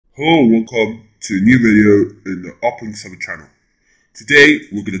Hello, welcome to a new video in the OpenXava channel. Today,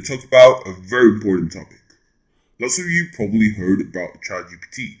 we're going to talk about a very important topic. Lots of you probably heard about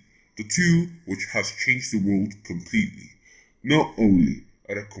ChatGPT, the tool which has changed the world completely, not only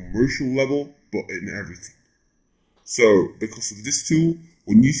at a commercial level, but in everything. So, because of this tool,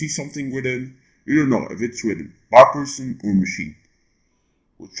 when you see something written, you don't know if it's written by person or machine.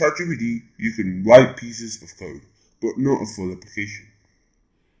 With ChatGPT, you can write pieces of code, but not a full application.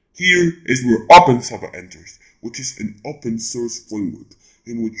 Here is where OpenXava enters, which is an open source framework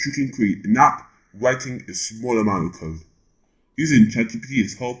in which you can create an app writing a small amount of code. Using ChatGPT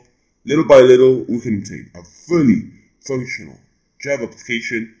as help, little by little we can obtain a fully functional Java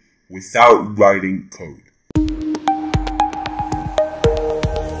application without writing code.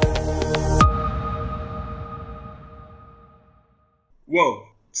 Well,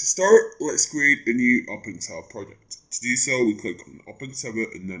 to start, let's create a new OpenXava project. To do so, we click on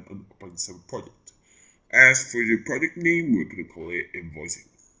OpenXava and then on OpenXava project. As for the project name, we're going to call it Invoicing.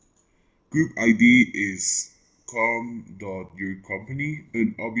 Group ID is com.yourcompany,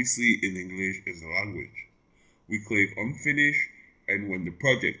 and obviously in English is the language. We click on Finish, and when the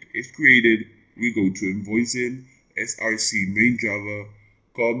project is created, we go to Invoicing, src main Java,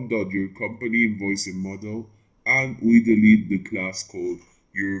 com.yourcompany invoicing model, and we delete the class called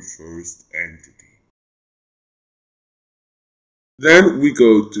your first entity. Then we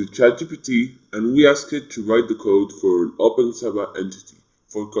go to ChatGPT and we ask it to write the code for an OpenXava entity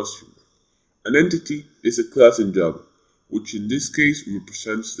for customer. An entity is a class in Java, which in this case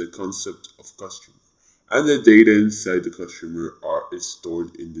represents the concept of customer, and the data inside the customer is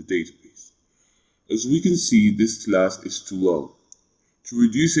stored in the database. As we can see, this class is too long. To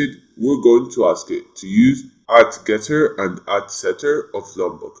reduce it, we're going to ask it to use @getter and @setter of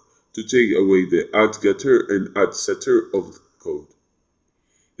Lombok to take away the @getter and @setter of the code.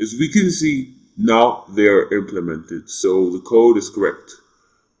 As we can see, now they are implemented, so the code is correct.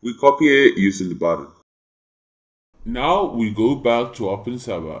 We copy it using the button. Now we go back to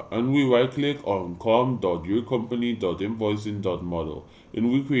OpenXava and we right click on com.yourcompany.invoicing.model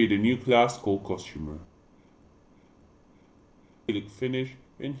and we create a new class called customer. Click finish,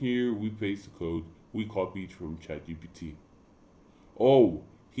 and here we paste the code we copied from ChatGPT. Oh,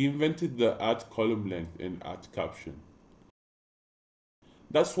 he invented the @column length and @caption.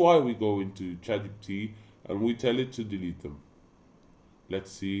 That's why we go into ChatGPT and we tell it to delete them.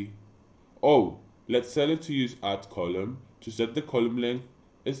 Let's see. Oh, let's tell it to use @column to set the column length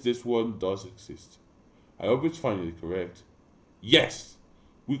as this one does exist. I hope it's finally correct. Yes!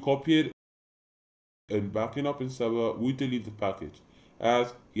 We copy it, and backing up in Server, we delete the package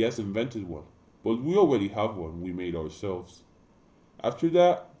as he has invented one, but we already have one we made ourselves. After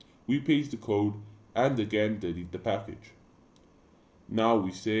that, we paste the code and again delete the package. Now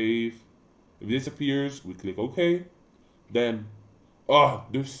we save. If this appears, we click OK. Then,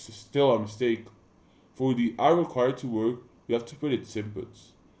 there's still a mistake. For the I required to work, we have to put it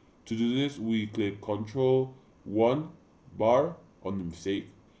snippets. To do this, we click Ctrl 1 bar on the mistake,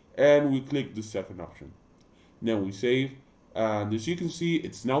 and we click the second option. Then we save, and as you can see,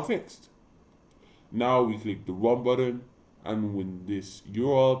 it's now fixed. Now we click the run button, and when this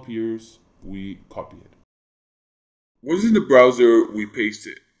URL appears, we copy it. Once in the browser, we paste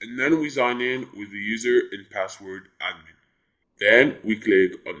it, and then we sign in with the user and password admin. Then we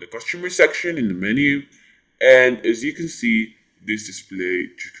click on the customer section in the menu, and as you can see, this display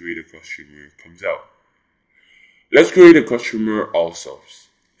to create a customer comes out. Let's create a customer ourselves.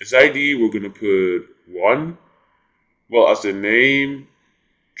 As ID, we're going to put 1. Well, as a name,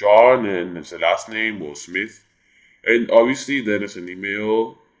 John, and as a last name, Will Smith. And obviously, then as an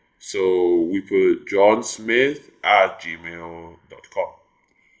email, so we put johnsmith@gmail.com.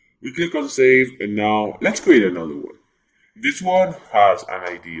 We click on save, and now let's create another one. This one has an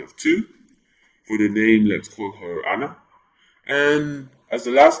ID of 2. For the name, let's call her Anna. And as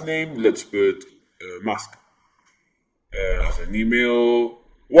the last name, let's put Mask. As an email,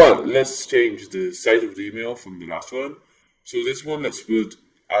 well, let's change the size of the email from the last one. So this one, let's put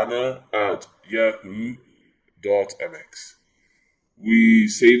anna@yahoo.mx. We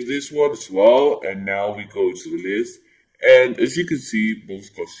save this one as well, and now we go to the list. And as you can see,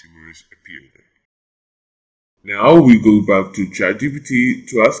 both customers appear there. Now we go back to ChatGPT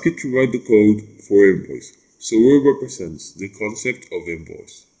to ask it to write the code for invoice, so it represents the concept of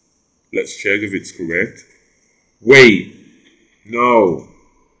invoice. Let's check if it's correct. Wait, no,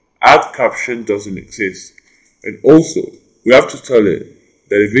 @caption doesn't exist. And also, we have to tell it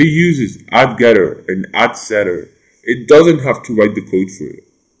that if it uses @getter and @setter, it doesn't have to write the code for it.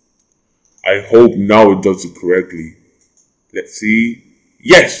 I hope now it does it correctly. Let's see.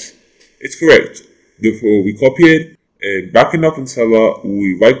 Yes, it's correct. Therefore, we copy it and backing up in Server,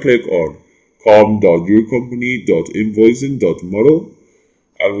 we right click on com.yourcompany.invoicing.model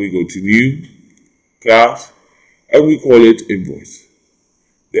and we go to new class and we call it invoice.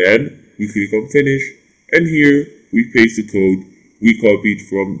 Then we click on finish and here we paste the code we copied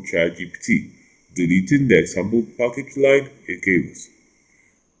from ChatGPT, deleting the example package line it gave us.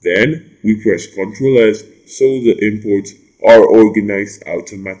 Then we press Ctrl S so the imports are organized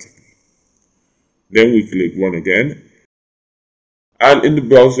automatically. Then we click run again and in the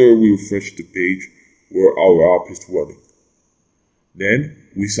browser we refresh the page where our app is running. Then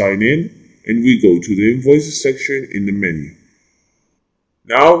we sign in and we go to the invoices section in the menu.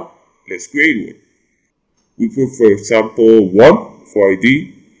 Now let's create one. We put for example 1 for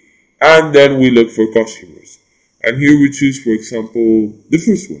ID and then we look for customers. And here we choose for example the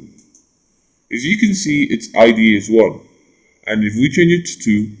first one. As you can see its ID is 1 and if we change it to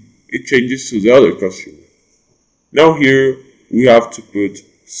 2 it changes to the other customer. Now here we have to put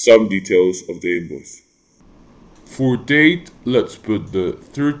some details of the invoice. For date, let's put the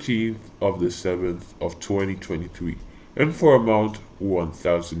 13th of the 7th of 2023 and for amount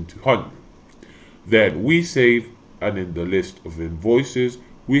 1,200. Then we save and in the list of invoices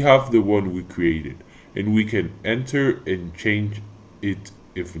we have the one we created and we can enter and change it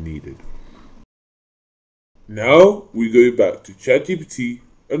if needed. Now we go back to ChatGPT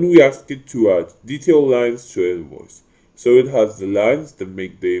and we ask it to add detail lines to an invoice so it has the lines that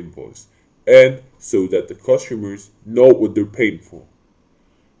make the invoice and so that the customers know what they're paying for.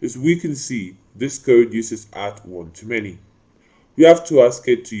 As we can see, this code uses @one-to-many. We have to ask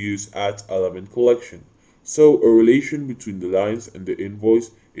it to use @element collection, so a relation between the lines and the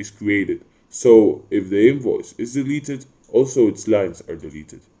invoice is created, so if the invoice is deleted, also its lines are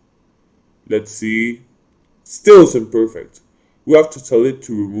deleted. Let's see. Still isn't perfect. We have to tell it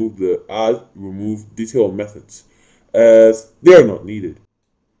to remove the add remove detail methods, as they are not needed.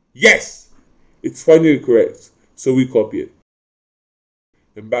 Yes! It's finally correct, so we copy it.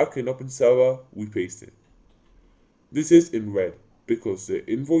 And back in OpenXava, we paste it. This is in red because the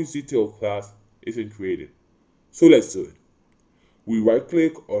invoice detail class isn't created. So let's do it. We right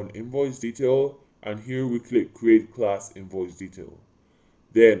click on invoice detail and here we click create class invoice detail.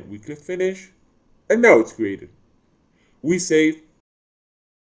 Then we click finish and now it's created. We save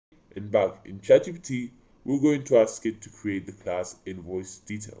and back in ChatGPT, we're going to ask it to create the class invoice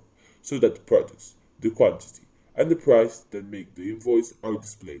detail so that the products, the quantity, and the price that make the invoice are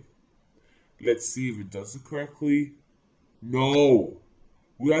displayed. Let's see if it does it correctly. No!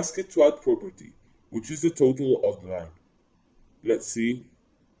 We ask it to add property, which is the total of the line. Let's see.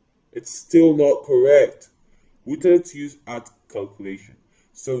 It's still not correct. We tell it to use add calculation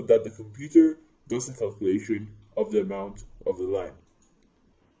so that the computer does a calculation of the amount of the line.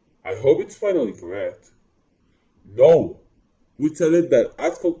 I hope it's finally correct. No! We tell it that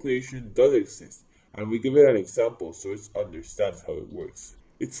add calculation does exist and we give it an example so it understands how it works.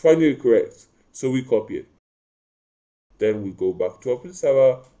 It's finally correct, so we copy it. Then we go back to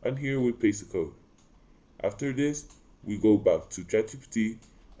OpenXava and here we paste the code. After this, we go back to ChatGPT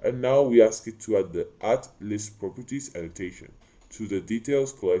and now we ask it to add the add list properties annotation to the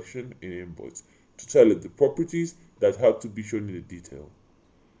details collection in invoice to tell it the properties that have to be shown in the detail.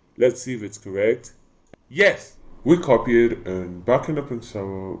 Let's see if it's correct. Yes! We copy it and back in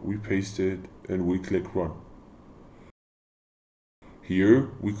OpenXava we paste it and we click run.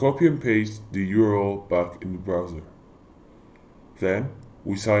 Here we copy and paste the URL back in the browser. Then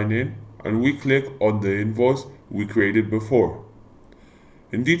we sign in and we click on the invoice we created before.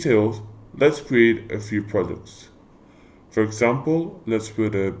 In details, let's create a few products. For example, let's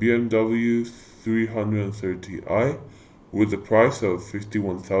put a BMW 330i with a price of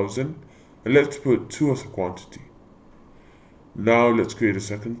 51,000 and let's put 2 as a quantity. Now let's create a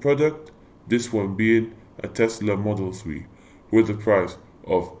second product, this one being a Tesla Model 3 with a price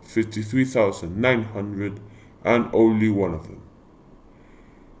of 53,900 and only one of them.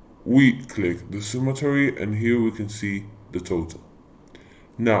 We click the summatory and here we can see the total.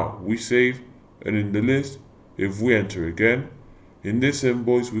 Now we save and in the list, if we enter again, in this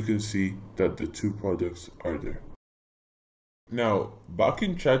invoice we can see that the 2 products are there. Now back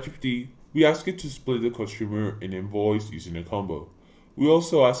in ChatGPT, we ask it to split the customer in invoice using a combo. We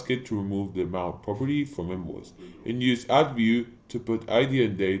also ask it to remove the amount property from invoice and use add view to put ID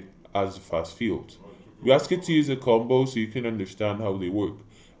and date as the fast fields. We ask it to use a combo so you can understand how they work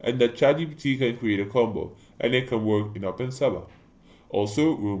and that ChatGPT can create a combo and it can work in OpenXava.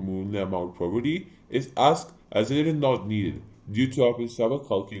 Also, removing the amount property is asked as it is not needed due to OpenXava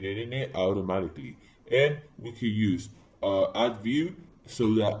calculating it automatically, and we can use add view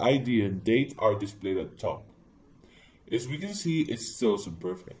so the ID and date are displayed at the top. As we can see, it's still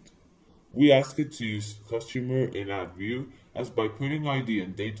imperfect. We ask it to use customer in add view, as by putting ID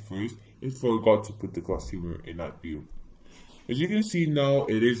and date first, it forgot to put the customer in add view. As you can see now,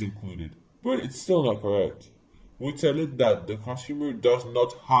 it is included, but it's still not correct. We tell it that the customer does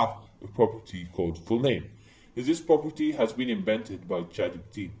not have a property called full name, as this property has been invented by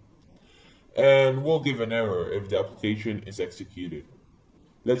ChatGPT. And we'll give an error if the application is executed.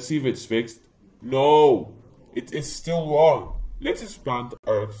 Let's see if it's fixed. No, it is still wrong. Let's expand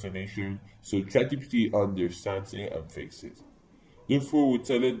our explanation so ChatGPT understands it and fixes it. Therefore, we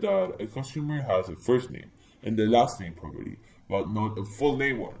tell it that a customer has a first name and the last name property, but not a full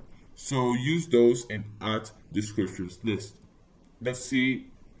name one. So use those and add descriptions list. Let's see.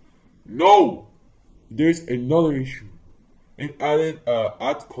 No! There's another issue. It added a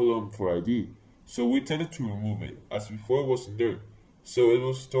add column for ID. So we tell it to remove it, as before it wasn't there. So it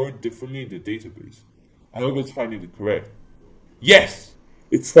will store differently in the database. I hope it's finding it correct. Yes!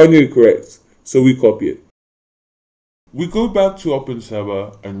 It's finding it correct. So we copy it. We go back to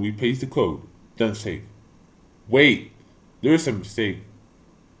OpenXava and we paste the code, then save. Wait, there is a mistake.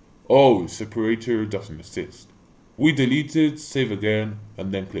 Oh, separator doesn't exist. We delete it, save again,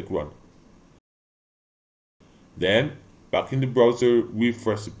 and then click run. Then, back in the browser, we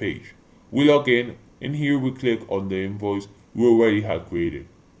refresh the page. We log in, and here we click on the invoice we already had created.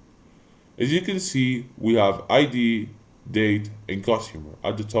 As you can see, we have ID, date, and customer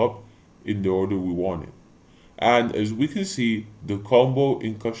at the top in the order we wanted. And as we can see, the combo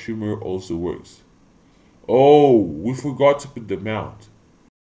in customer also works. Oh, we forgot to put the amount.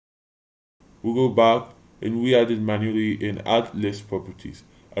 We'll go back and we add it manually in add list properties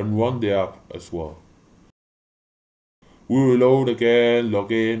and run the app as well. We reload again,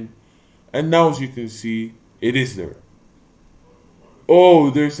 log in, and now as you can see, it is there. Oh,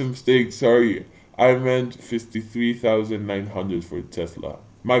 there's a mistake, sorry. I meant 53,900 for Tesla.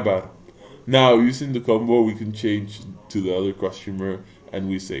 My bad. Now, using the combo, we can change to the other customer and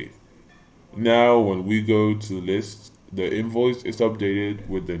we save. Now, when we go to the list, the invoice is updated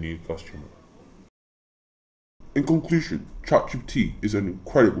with the new customer. In conclusion, ChatGPT is an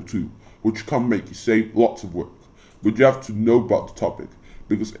incredible tool which can make you save lots of work, but you have to know about the topic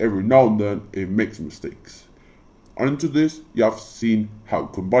because every now and then it makes mistakes. And into this, you have seen how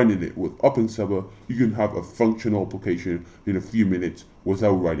combining it with OpenXava, you can have a functional application in a few minutes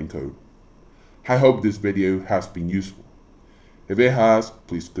without writing code. I hope this video has been useful. If it has,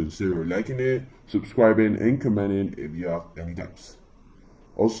 please consider liking it, subscribing, and commenting if you have any doubts.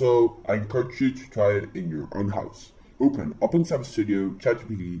 Also, I encourage you to try it in your own house. Open OpenXava Studio,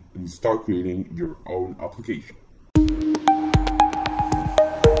 ChatGPT, and start creating your own application.